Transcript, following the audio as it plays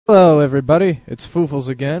Hello everybody, it's Foofles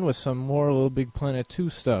again with some more LittleBigPlanet 2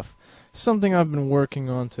 stuff. Something I've been working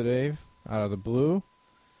on today, out of the blue.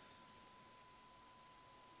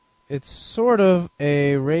 It's sort of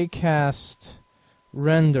a Raycast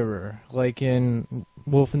renderer, like in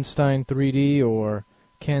Wolfenstein 3D or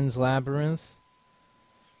Ken's Labyrinth.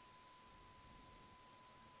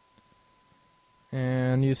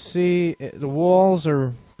 And you see, the walls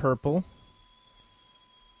are purple.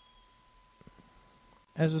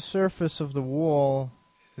 As the surface of the wall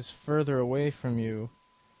is further away from you,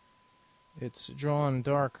 it's drawn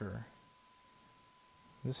darker.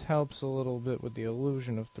 This helps a little bit with the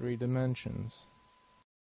illusion of 3 dimensions.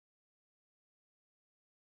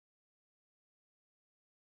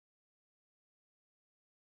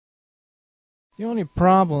 The only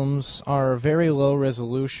problems are very low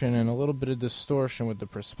resolution and a little bit of distortion with the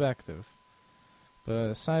perspective.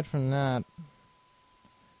 But aside from that,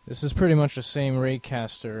 this is pretty much the same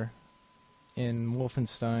Raycaster in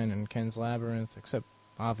Wolfenstein and Ken's Labyrinth, except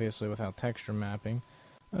obviously without texture mapping.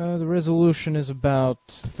 The resolution is about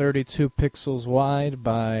 32 pixels wide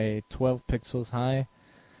by 12 pixels high,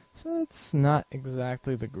 so it's not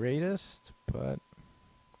exactly the greatest, but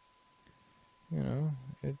you know,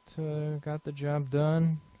 it got the job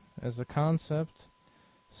done as a concept,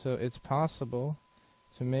 so it's possible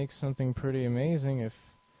to make something pretty amazing if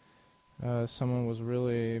someone was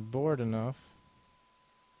really bored enough.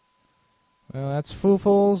 Well, that's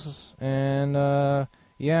Foofles, and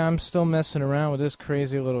yeah, I'm still messing around with this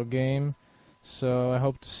crazy little game, so I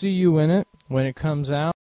hope to see you in it when it comes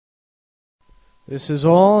out. This is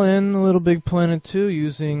all in LittleBigPlanet 2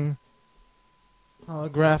 using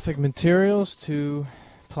holographic materials to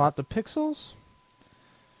plot the pixels.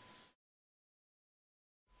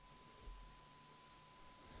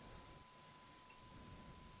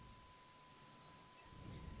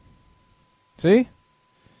 See?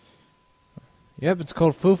 Yep, it's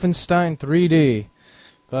called Wolfenstein 3D.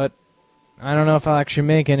 But I don't know if I'll actually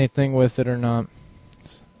make anything with it or not.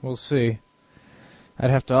 We'll see.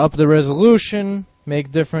 I'd have to up the resolution,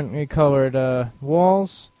 make differently colored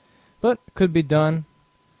walls, but it could be done.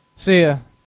 See ya.